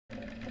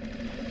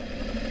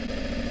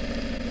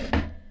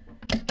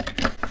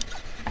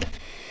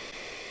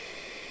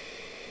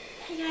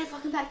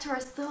back to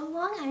our sew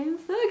along. I am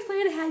so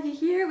excited to have you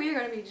here. We are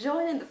going to be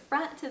joining the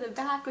front to the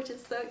back, which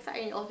is so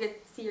exciting. You'll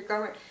get to see your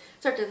garment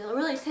start to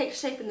really take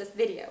shape in this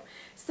video.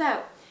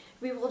 So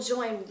we will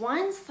join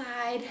one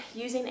side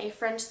using a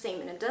French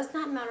seam, and it does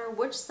not matter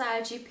which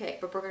side you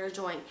pick, but we're going to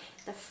join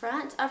the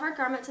front of our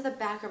garment to the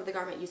back of the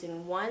garment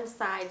using one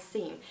side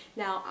seam.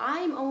 Now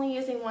I'm only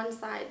using one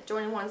side,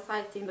 joining one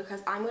side seam,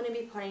 because I'm going to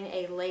be putting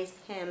a lace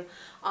hem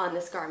on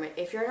this garment.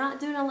 If you're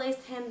not doing a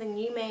lace hem, then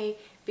you may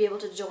be able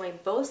to join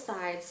both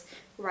sides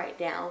right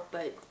now,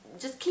 but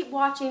just keep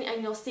watching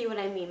and you'll see what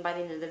I mean by the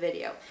end of the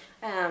video,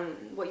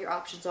 what your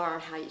options are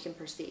and how you can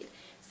proceed.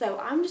 So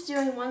I'm just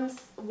doing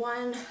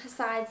one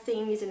side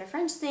seam using a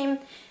French seam,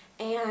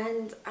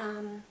 and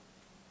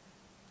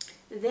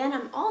then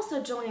I'm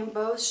also joining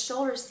both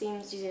shoulder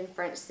seams using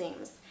French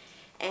seams.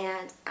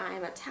 And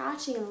I'm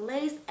attaching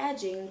lace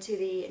edging to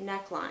the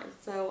neckline.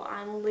 So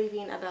I'm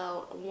leaving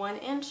about 1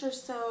 inch or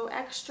so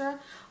extra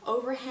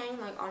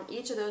overhang like on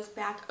each of those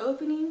back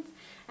openings,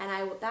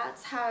 and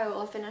that's how I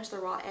will finish the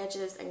raw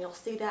edges, and you'll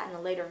see that in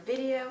a later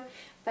video.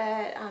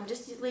 But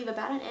just leave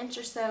about 1 inch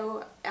or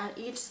so on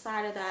each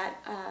side of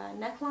that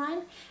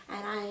neckline,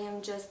 and I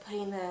am just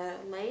putting the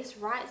lace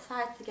right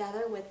sides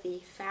together with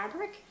the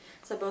fabric.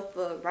 So both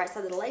the right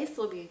side of the lace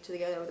will be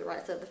together with the right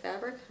side of the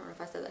fabric. I don't know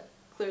if I said that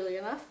clearly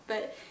enough,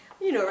 but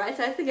you know, right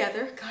sides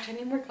together. God, I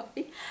need more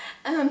coffee.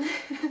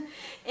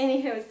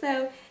 Anywho,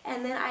 so,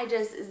 and then I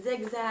just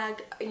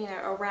zigzag, you know,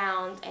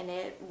 around, and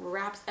it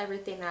wraps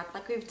everything up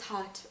like we've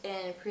talked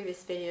in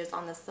previous videos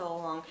on the sew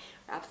along.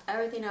 Wraps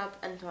everything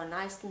up into a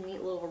nice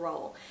neat little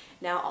roll.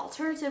 Now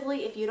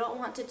alternatively, if you don't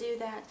want to do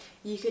that,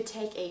 you could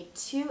take a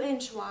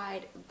 2-inch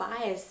wide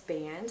bias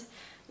band,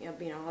 you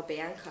know, a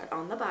band cut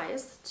on the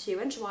bias,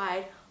 2-inch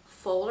wide,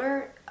 fold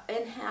her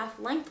in half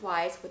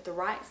lengthwise with the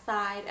right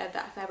side of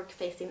that fabric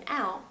facing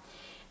out,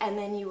 and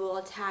then you will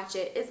attach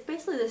it. It's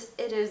basically this,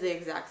 it is the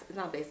exact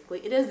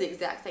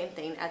same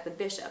thing as the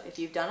bishop. If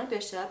you've done a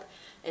bishop,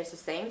 it's the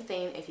same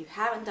thing. If you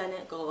haven't done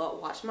it, go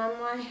watch my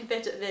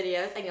bishop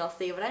videos and you'll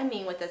see what I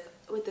mean with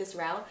this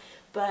route.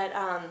 But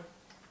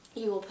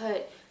you will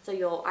put, so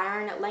you'll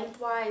iron it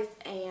lengthwise,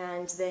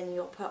 and then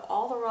you'll put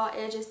all the raw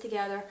edges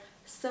together,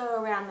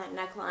 sew around that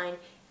neckline.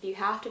 If you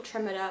have to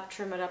trim it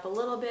up a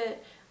little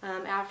bit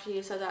after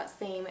you sew that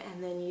seam,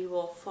 and then you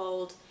will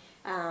fold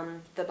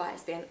the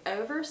bias band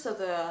over so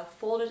the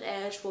folded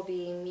edge will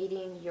be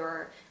meeting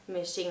your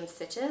machine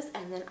stitches.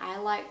 And then I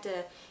like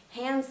to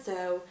hand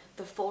sew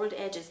the folded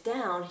edges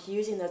down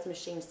using those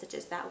machine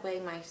stitches. That way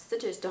my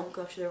stitches don't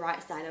go to the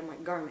right side of my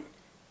garment.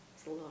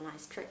 It's a little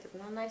nice trick,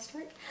 isn't that a nice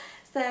trick?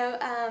 So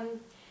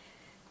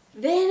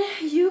then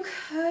you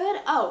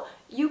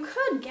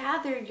could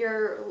gather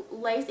your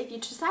lace. If you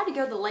decide to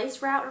go the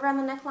lace route around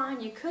the neckline,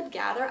 you could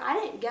gather. I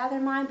didn't gather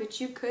mine, but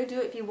you could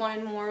do it if you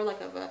wanted more like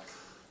of a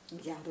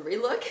gathery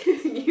look.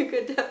 You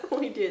could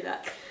definitely do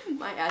that.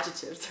 My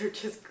adjectives are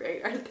just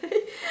great, aren't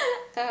they?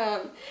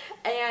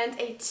 And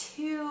a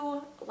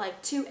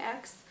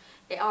 2X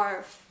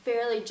are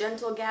fairly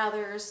gentle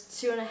gathers.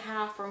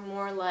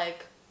 2.5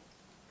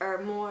 are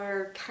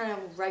more kind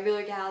of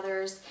regular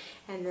gathers,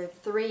 and then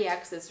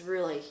 3X is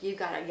really, you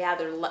gotta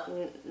gather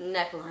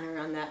neckline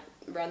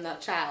around that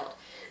child.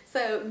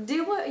 So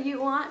do what you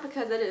want,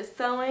 because it is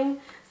sewing,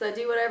 so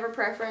do whatever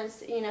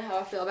preference. You know how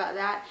I feel about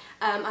that.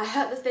 I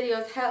hope this video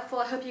is helpful.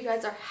 I hope you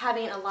guys are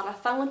having a lot of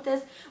fun with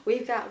this.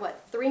 We've got,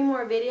 what, 3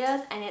 more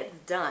videos and it's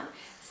done.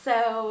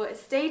 So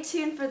stay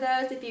tuned for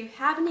those. If you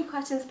have any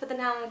questions, put them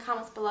down in the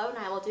comments below and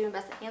I will do my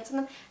best to answer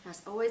them. And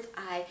as always,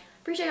 I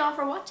appreciate y'all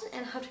for watching,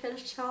 and I hope to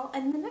catch y'all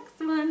in the next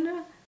one.